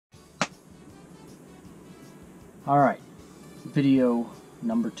Alright, video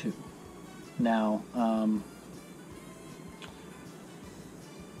number 2. Now,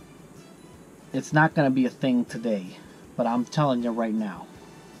 it's not going to be a thing today, but I'm telling you right now.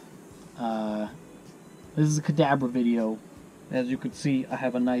 This is a Cadabra video. As you can see, I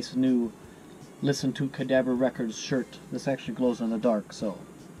have a nice new Listen to Cadabra Records shirt. This actually glows in the dark, so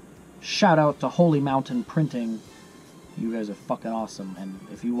shout out to Holy Mountain Printing. You guys are fucking awesome, and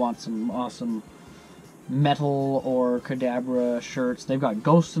if you want some awesome metal or Cadabra shirts, they've got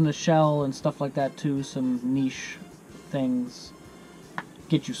Ghost in the Shell and stuff like that too, some niche things.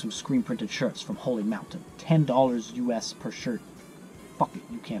 Get you some screen printed shirts from Holy Mountain. $10 US per shirt. Fuck it,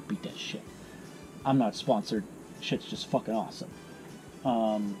 you can't beat that shit. I'm not sponsored. Shit's just fucking awesome.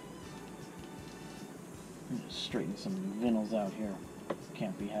 Just straighten some Vinnels out here.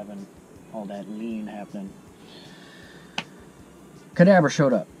 Can't be having all that lean happening. Cadabra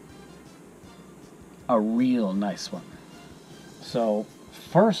showed up. A real nice one. So,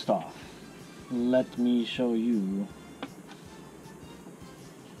 first off, let me show you.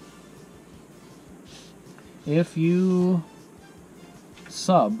 If you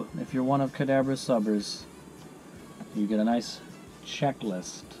sub, if you're one of Cadabra's subbers, you get a nice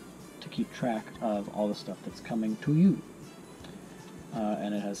checklist to keep track of all the stuff that's coming to you.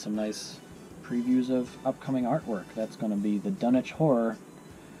 And it has some nice previews of upcoming artwork. That's going to be the Dunwich Horror.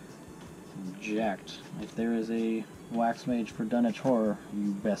 I'm jacked. If there is a wax mage for Dunwich Horror,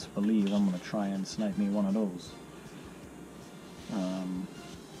 you best believe I'm going to try and snipe me one of those.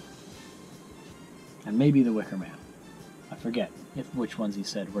 And maybe the Wicker Man. I forget which ones he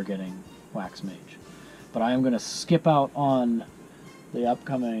said we're getting wax mage. But I am going to skip out on the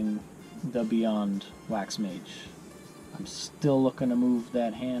upcoming The Beyond wax mage. I'm still looking to move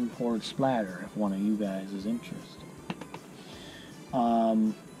that hand poured Splatter if one of you guys is interested.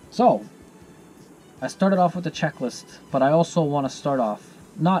 So, I started off with the checklist, but I also want to start off,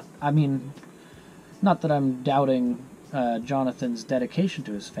 not that I'm doubting Jonathan's dedication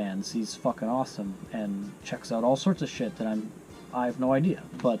to his fans. He's fucking awesome and checks out all sorts of shit that I have no idea,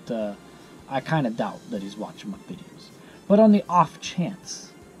 but I kind of doubt that he's watching my videos. But on the off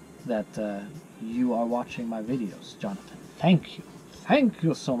chance that you are watching my videos, Jonathan, thank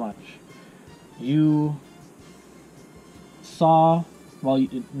you so much. You saw, well,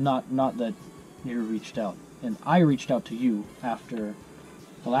 not that you reached out, and I reached out to you after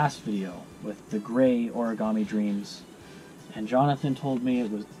the last video with the gray Origami Dreams, and Jonathan told me it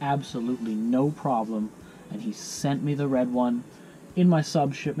was absolutely no problem, and he sent me the red one in my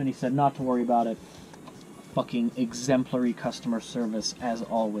sub shipment. He said not to worry about it. Fucking exemplary customer service as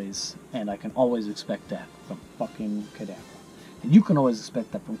always, and I can always expect that from fucking Cadabra. And you can always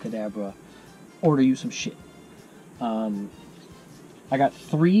expect that from Cadabra. Order you some shit. I got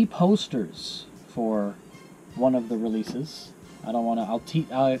 3 posters for one of the releases. I don't want to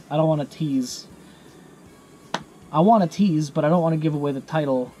tease. I want to tease, but I don't want to give away the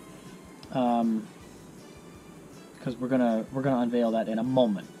title, because we're gonna unveil that in a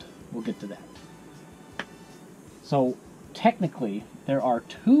moment. We'll get to that. So technically, there are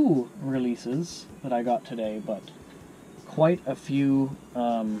 2 releases that I got today, but quite a few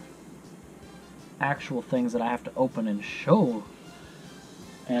actual things that I have to open and show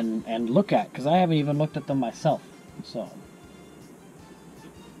and look at, because I haven't even looked at them myself. So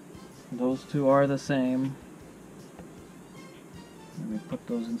those 2 are the same. Let me put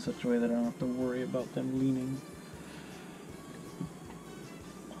those in such a way that I don't have to worry about them leaning.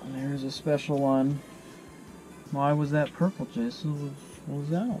 And there's a special one. Why was that purple, Jason? What was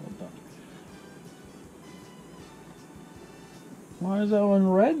that all about? Why is that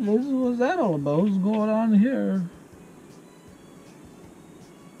one red, Jason? What's that all about? What's going on here?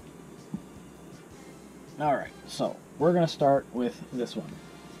 Alright, so we're going to start with this one.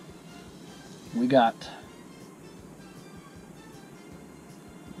 We got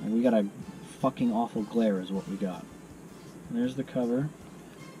a fucking awful glare is what we got. There's the cover.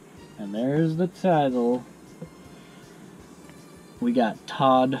 And there's the title. We got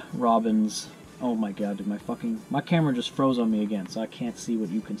Todd Robbins. Oh my god, dude, my camera just froze on me again, so I can't see what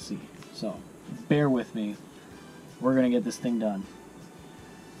you can see. So, bear with me. We're gonna get this thing done.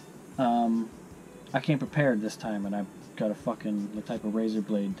 I came prepared this time, and I've got the type of razor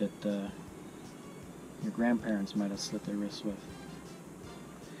blade that your grandparents might have slit their wrists with.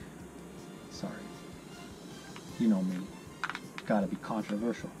 Sorry. You know me. Gotta be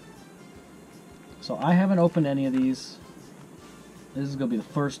controversial. So I haven't opened any of these. This is gonna be the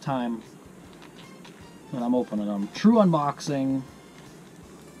first time that I'm opening them. True unboxing.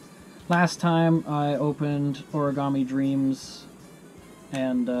 Last time I opened Origami Dreams,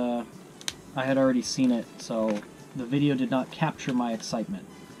 and I had already seen it, so the video did not capture my excitement.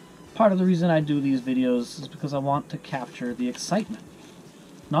 Part of the reason I do these videos is because I want to capture the excitement.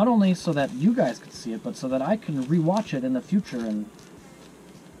 Not only so that you guys can see it, but so that I can rewatch it in the future and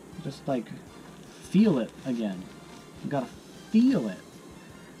just, like, feel it again. You gotta feel it.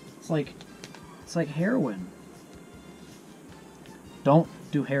 It's like heroin. Don't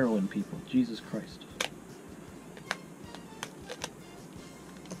do heroin, people. Jesus Christ.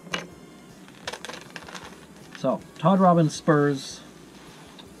 So, Todd Robbins' Spurs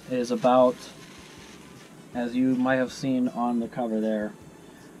is about, as you might have seen on the cover there,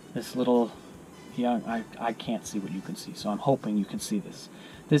 this little young, I can't see what you can see, so I'm hoping you can see this.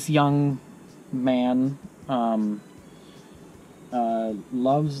 This young man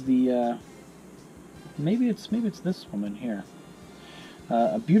loves the, maybe it's this woman here.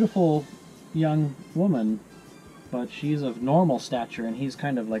 A beautiful young woman, but she's of normal stature, and he's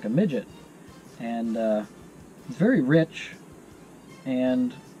kind of like a midget. And very rich,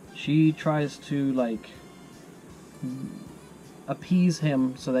 and she tries to, like, appease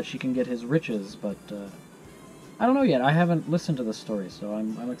him so that she can get his riches, but I don't know yet. I haven't listened to the story, so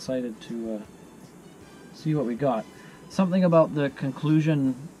I'm excited to see what we got. Something about the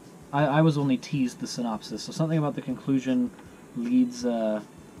conclusion, I was only teased the synopsis, so something about the conclusion leads the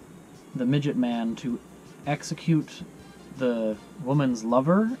midget man to execute the woman's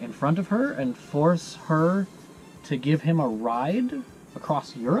lover in front of her and force her to give him a ride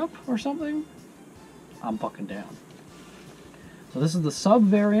across Europe or something? I'm fucking down. So this is the sub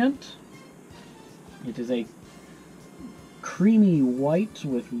variant. It is a creamy white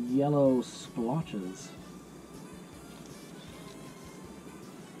with yellow splotches.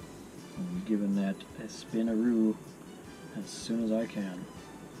 I'm giving that a spinaroo as soon as I can.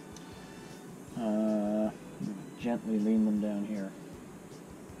 Gently lean them down here.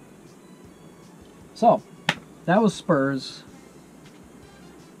 So, that was Spurs.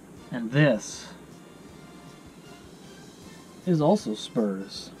 And this is also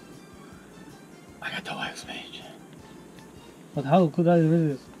Spurs. I got the wax Mage. But how could I do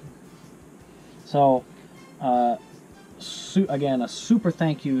this? So, again, a super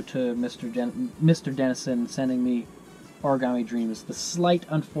thank you to Mr. Dennison sending me Origami Dreams. The slight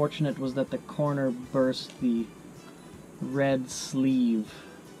unfortunate was that the corner burst the red sleeve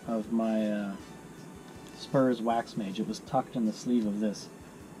of my Spurs Wax Mage. It was tucked in the sleeve of this.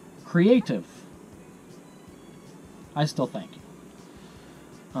 Creative. I still thank you.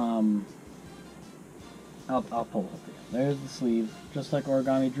 I'll pull it up again. There's the sleeve. Just like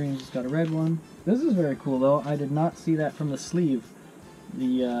Origami Dreams, it's got a red one. This is very cool, though. I did not see that from the sleeve.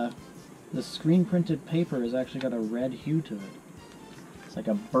 The screen printed paper has actually got a red hue to it. It's like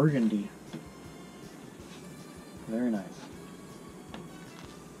a burgundy. Very nice.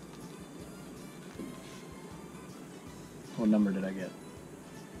 What number did I get?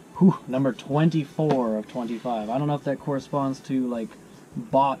 Whew, number 24 of 25. I don't know if that corresponds to, like,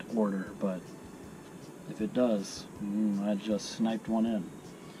 bot order, but if it does, I just sniped one in.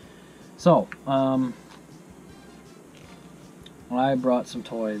 So, I brought some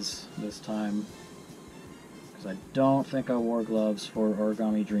toys this time, because I don't think I wore gloves for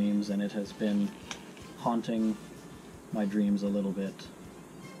Origami Dreams, and it has been haunting my dreams a little bit.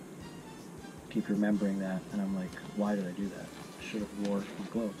 Keep remembering that, and I'm like, why did I do that? I should have wore my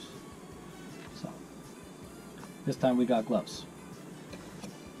gloves. So, this time we got gloves.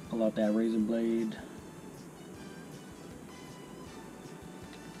 Pull out that razor blade.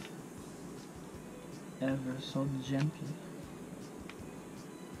 Ever so gently.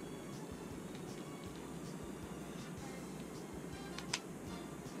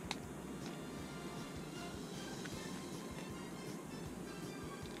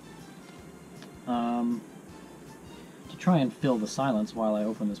 To try and fill the silence while I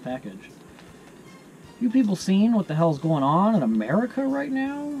open this package. You people seen what the hell's going on in America right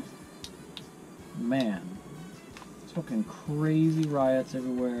now? Man. It's fucking crazy riots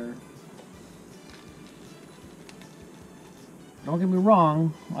everywhere. Don't get me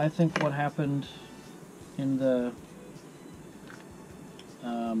wrong, I think what happened in the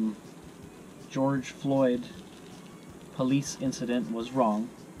George Floyd police incident was wrong.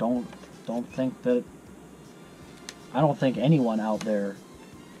 Don't think that... I don't think anyone out there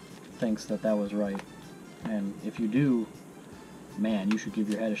thinks that that was right. And if you do, man, you should give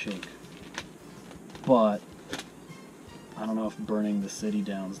your head a shake. But I don't know if burning the city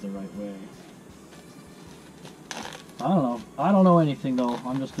down is the right way. I don't know. I don't know anything, though.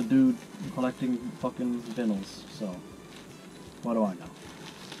 I'm just a dude collecting fucking vinyls, so what do I know?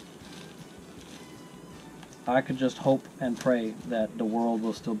 I could just hope and pray that the world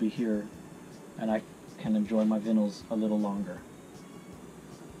will still be here, and I can enjoy my vinyls a little longer.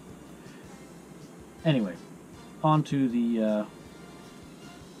 Anyway, on to the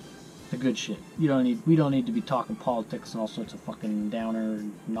good shit. We don't need to be talking politics and all sorts of fucking downer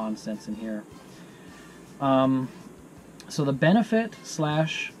nonsense in here. So the benefit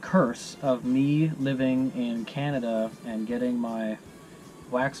 / curse of me living in Canada and getting my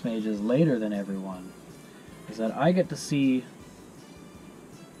wax mages later than everyone is that I get to see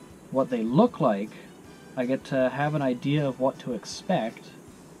what they look like. I get to have an idea of what to expect,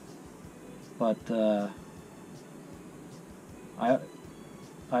 but I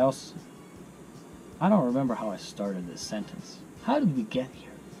don't remember how I started this sentence. How did we get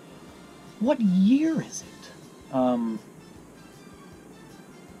here? What year is it?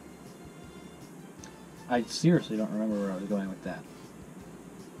 I seriously don't remember where I was going with that.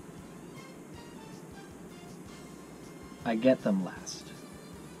 I get them last.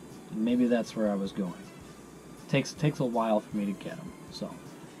 Maybe that's where I was going. Takes a while for me to get them. So,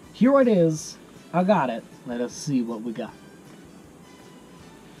 here it is. I got it. Let us see what we got.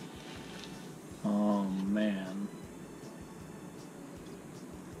 Oh, man.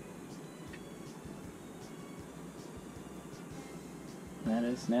 That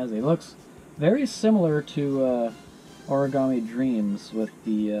is snazzy. It looks very similar to Origami Dreams with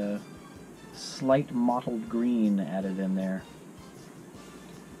the slight mottled green added in there.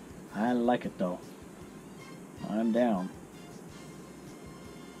 I like it though. I'm down.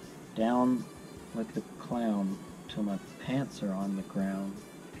 Down like the clown till my pants are on the ground.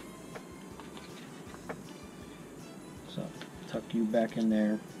 So, tuck you back in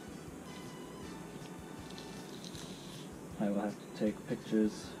there. I will have to take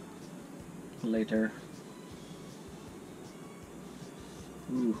pictures later.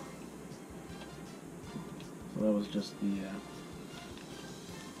 Ooh. So that was just the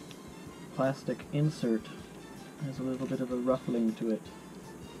plastic insert. Has a little bit of a ruffling to it.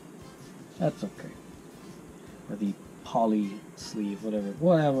 That's okay. Or the poly sleeve, whatever,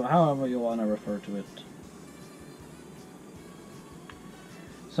 however you want to refer to it.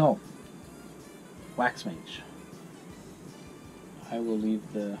 So, Wax Mage. I will leave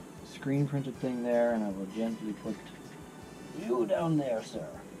the screen printed thing there, and I will gently put you down there, sir.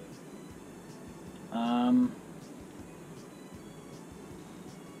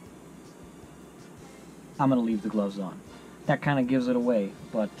 I'm going to leave the gloves on. That kind of gives it away,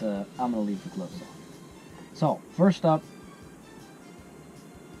 but I'm going to leave the gloves on. So, first up,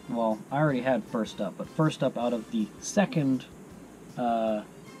 well, I already had first up, but first up out of the second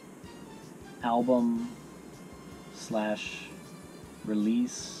album /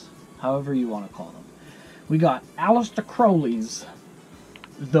 release, however you want to call them, we got Aliester Crowley's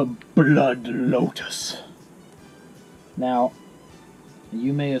The Blood Lotus. Now,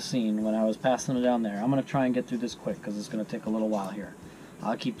 you may have seen when I was passing it down there. I'm going to try and get through this quick because it's going to take a little while here.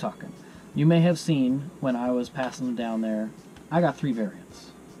 I'll keep talking. You may have seen when I was passing it down there, I got 3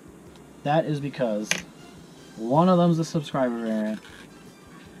 variants. That is because one of them's a subscriber variant,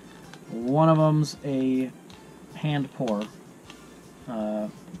 one of them's a hand pour,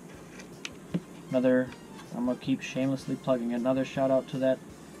 another, I'm going to keep shamelessly plugging it, another shout out to that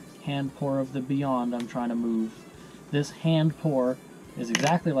hand pour of the Beyond I'm trying to move. This hand pour is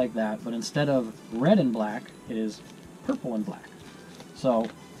exactly like that, but instead of red and black, it is purple and black. So,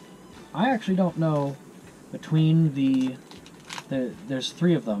 I actually don't know between there's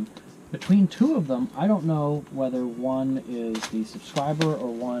 3 of them. Between 2 of them, I don't know whether one is the subscriber or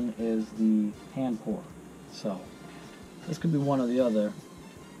one is the hand pour. So, this could be one or the other.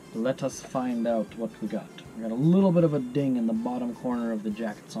 Let us find out what we got. We got a little bit of a ding in the bottom corner of the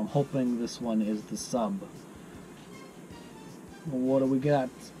jacket, so I'm hoping this one is the sub. What do we got?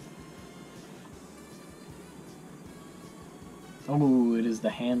 Oh, it is the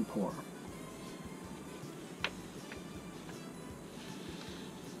hand pour.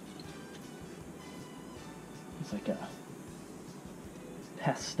 It's like a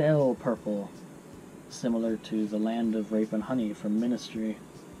pastel purple, similar to the Land of Rape and Honey from Ministry.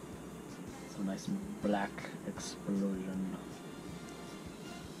 It's a nice black explosion.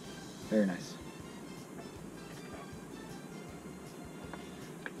 Very nice.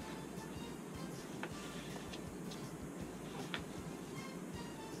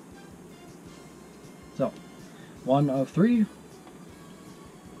 So, 1 of 3.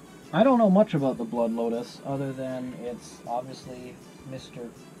 I don't know much about the Blood Lotus, other than it's obviously Mr.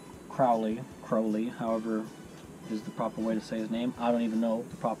 Crowley, however is the proper way to say his name. I don't even know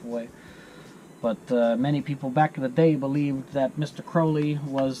the proper way. But many people back in the day believed that Mr. Crowley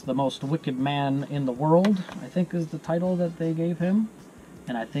was the most wicked man in the world, I think is the title that they gave him.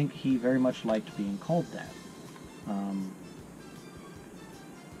 and I think he very much liked being called that.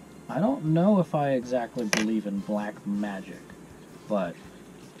 I don't know if I exactly believe in black magic, but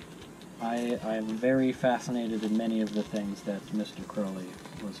I am very fascinated in many of the things that Mr. Crowley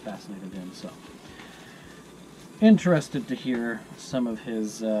was fascinated in, so interested to hear some of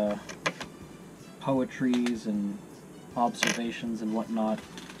his poetries and observations and whatnot.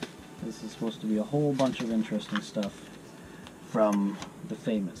 This is supposed to be a whole bunch of interesting stuff from the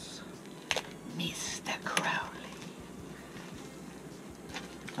famous Mr. Crowley.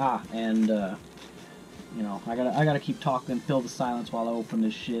 Ah, and you know, I gotta keep talking, fill the silence while I open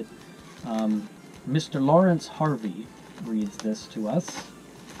this shit. Mr. Lawrence Harvey reads this to us.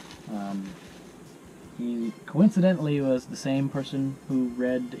 He coincidentally was the same person who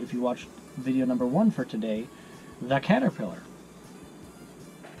read, if you watched video number 1 for today, The Caterpillar.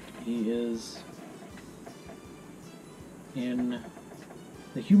 He is in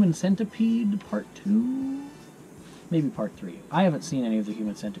The Human Centipede Part 2? Maybe Part 3. I haven't seen any of the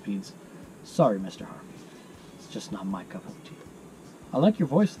Human Centipedes. Sorry, Mr. Harvey. It's just not my cup of tea. I like your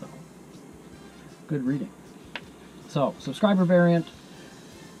voice, though. Good reading. So, subscriber variant.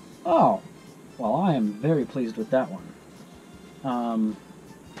 Oh, well, I am very pleased with that one.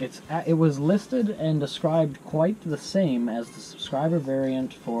 It was listed and described quite the same as the subscriber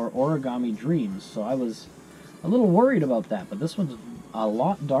variant for Origami Dreams, so I was a little worried about that, but this one's a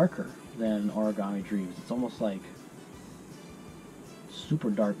lot darker than Origami Dreams. It's almost like super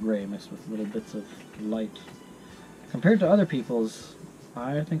dark gray mixed with little bits of light. Compared to other people's,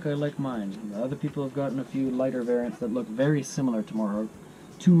 I think I like mine. Other people have gotten a few lighter variants that look very similar to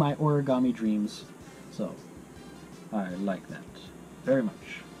my Origami Dreams, so I like that very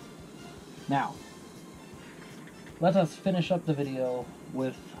much. Now, let us finish up the video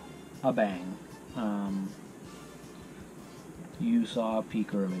with a bang. You saw a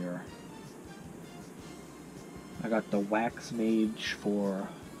peek earlier. I got the Wax Mage for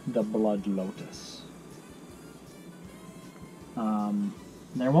the Blood Lotus.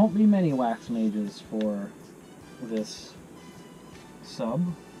 There won't be many Wax Mages for this sub,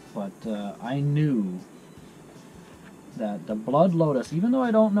 but I knew that the Blood Lotus, even though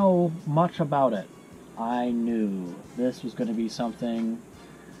I don't know much about it, I knew this was going to be something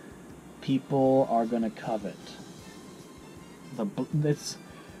people are going to covet. It's,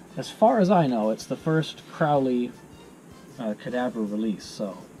 as far as I know, it's the first Crowley Cadabra release,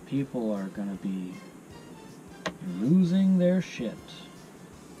 so people are going to be losing their shit.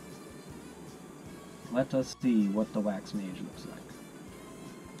 Let us see what the Wax Mage looks like.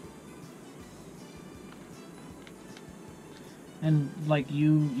 And, like,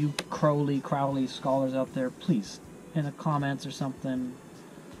 you Crowley scholars out there, please, in the comments or something,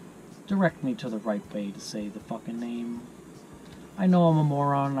 direct me to the right way to say the fucking name. I know I'm a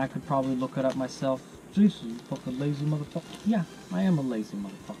moron, and I could probably look it up myself. Jesus, you fucking lazy motherfucker. Yeah, I am a lazy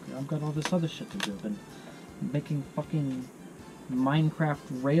motherfucker. I've got all this other shit to do. I've been making fucking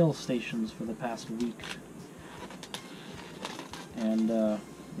Minecraft rail stations for the past week. And,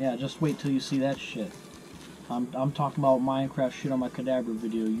 yeah, just wait till you see that shit. I'm talking about Minecraft shit on my Cadabra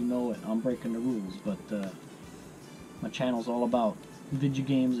video, you know it. I'm breaking the rules, but, my channel's all about video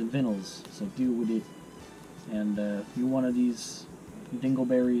games and Vinnels, so deal with it. And, if you're one of these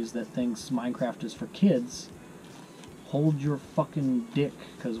dingleberries that thinks Minecraft is for kids, hold your fucking dick,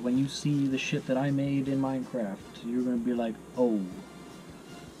 because when you see the shit that I made in Minecraft, you're gonna be like, oh,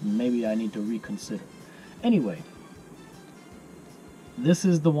 maybe I need to reconsider. Anyway, this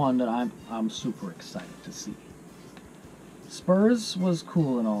is the one that I'm super excited to see. Spurs was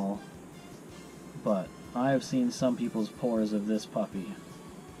cool and all, but I have seen some people's pores of this puppy,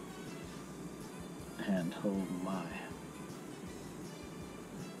 and oh my.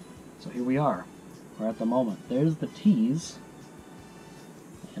 So here we are. We're at the moment. There's the tease,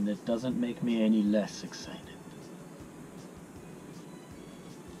 and it doesn't make me any less excited.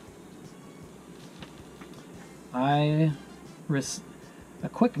 A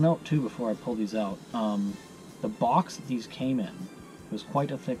quick note too before I pull these out. The box that these came in was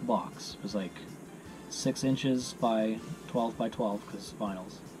quite a thick box. It was like 6 inches by 12 by 12 because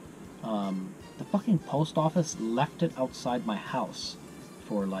vinyls. The fucking post office left it outside my house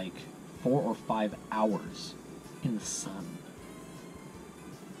for like 4 or 5 hours in the sun.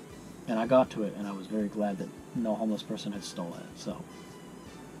 And I got to it, and I was very glad that no homeless person had stolen it. So,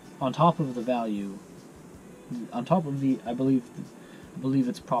 on top of the value, on top of the, I believe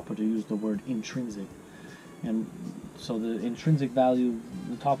it's proper to use the word intrinsic. And so the intrinsic value,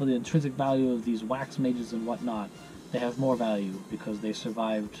 on top of the intrinsic value of these wax mages and whatnot, they have more value because they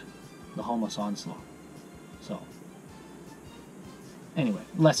survived the homeless onslaught. So, Anyway,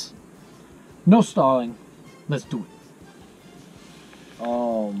 no stalling. Let's do it.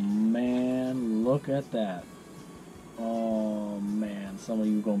 Oh man, look at that. Oh man, some of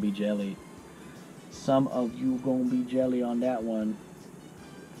you gonna be jelly. Some of you gonna be jelly on that one.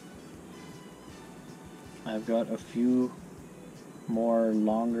 I've got a few more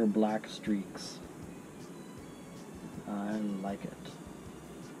longer black streaks. I like it.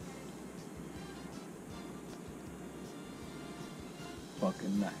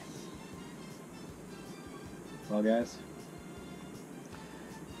 Fucking nice. Well guys,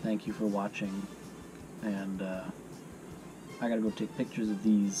 thank you for watching, and I gotta go take pictures of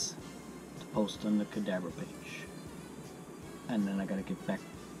these to post on the Cadabra page, and then I gotta get back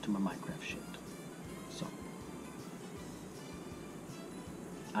to my Minecraft shit. So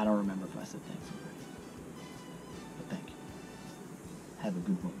I don't remember if I said thanks already, but thank you. Have a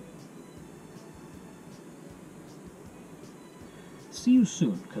good one. See you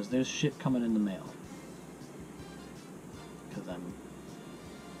soon, because there's shit coming in the mail. Because I'm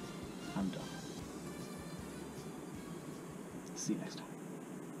done. See you next time.